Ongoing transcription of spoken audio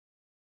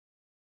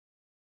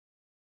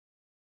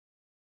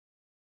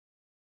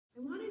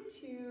I wanted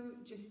to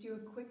just do a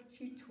quick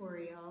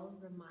tutorial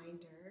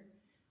reminder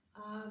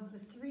of the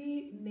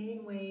 3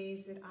 main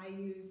ways that I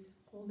use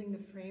holding the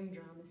frame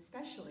drum,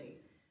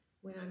 especially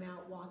when I'm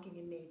out walking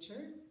in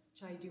nature,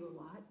 which I do a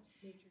lot.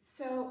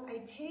 So I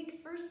take,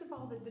 first of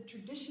all, the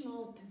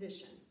traditional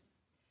position.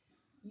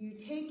 You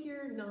take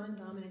your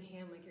non-dominant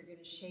hand like you're going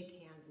to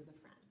shake hands with a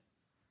friend,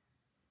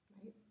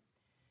 right?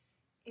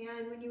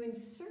 And when you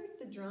insert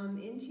the drum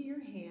into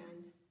your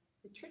hand,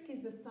 the trick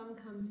is the thumb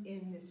comes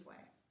in this way.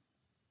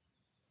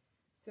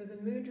 So the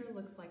mudra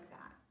looks like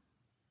that.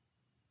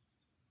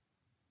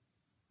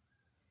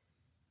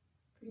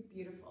 Pretty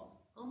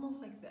beautiful,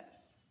 almost like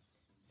this.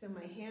 So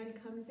my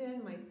hand comes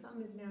in, my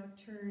thumb is now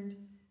turned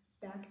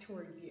back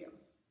towards you,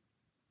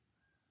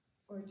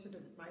 or to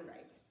my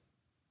right,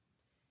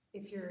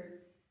 if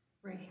you're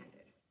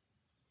right-handed.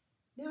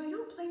 Now I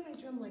don't play my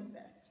drum like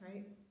this,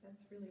 right?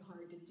 That's really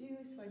hard to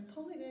do, so I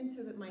pull it in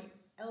so that my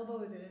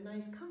elbow is at a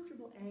nice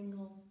comfortable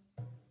angle.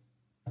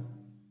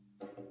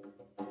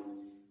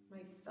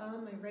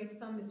 My right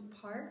thumb is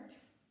parked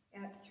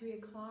at 3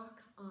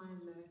 o'clock on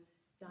the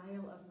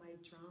dial of my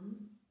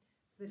drum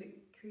so that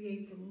it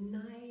creates a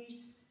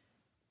nice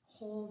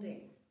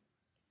holding.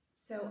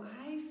 So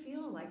I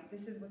feel like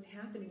this is what's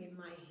happening in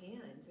my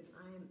hands as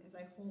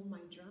I hold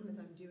my drum, as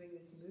I'm doing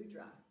this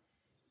mudra.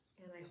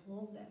 And I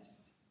hold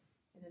this.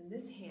 And then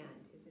this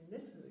hand is in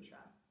this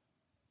mudra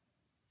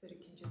so that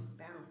it can just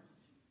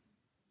bounce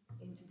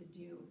into the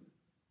doom,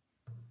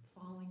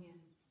 falling in.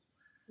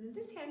 And then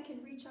this hand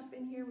can reach up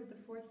in here with the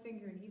 4th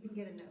finger and even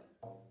get a note.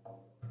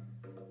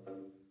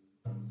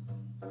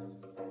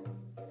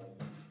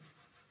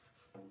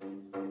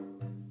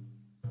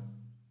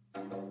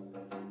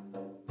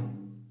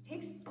 It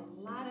takes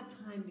a lot of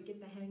time to get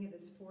the hang of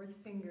this 4th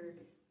finger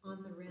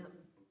on the rim.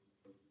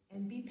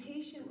 And be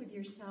patient with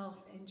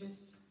yourself and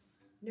just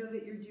know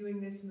that you're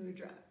doing this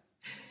mudra.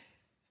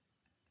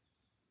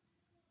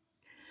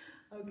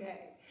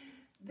 Okay,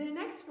 the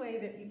next way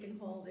that you can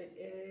hold it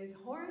is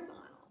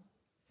horizontal.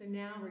 So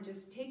now we're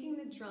just taking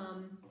the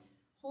drum,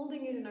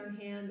 holding it in our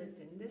hand that's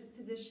in this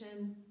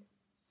position,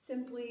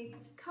 simply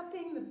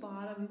cupping the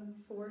bottom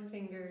 4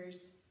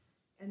 fingers,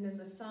 and then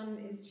the thumb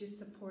is just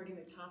supporting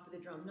the top of the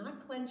drum,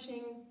 not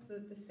clenching so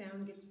that the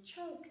sound gets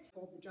choked.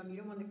 Hold the drum, you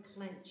don't want to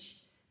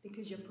clench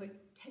because you'll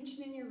put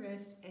tension in your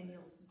wrist and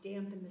you'll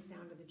dampen the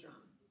sound of the drum.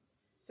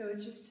 So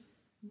it's just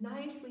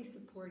nicely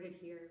supported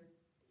here.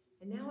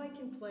 And now I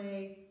can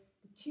play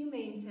the 2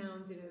 main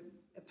sounds in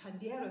a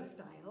pandeiro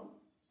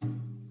style,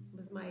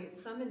 with my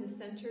thumb in the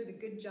center, the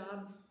good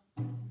job,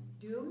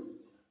 doom,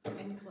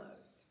 and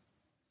closed.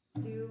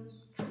 Doom,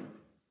 ka,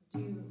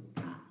 doom,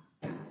 ka,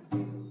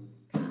 doom,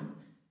 ka,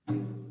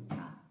 doom,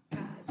 ka,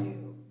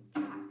 doom,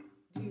 tak,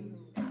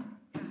 doom, ka,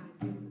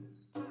 doom,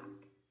 tak.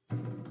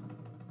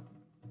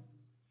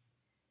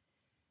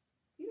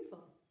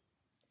 Beautiful.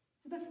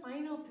 So the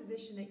final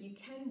position that you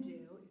can do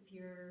if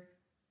you're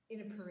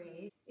in a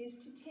parade is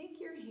to take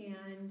your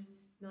hand,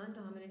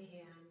 non-dominant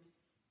hand,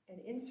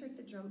 and insert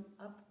the drum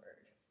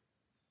upward.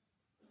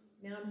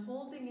 Now I'm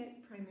holding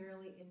it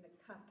primarily in the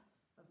cup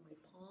of my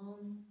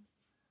palm.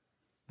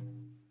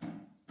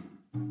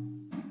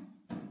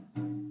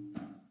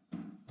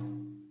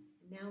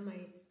 Now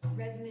my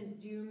resonant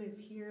doom is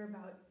here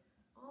about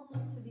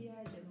almost to the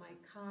edge, and my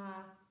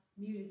ka,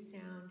 muted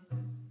sound.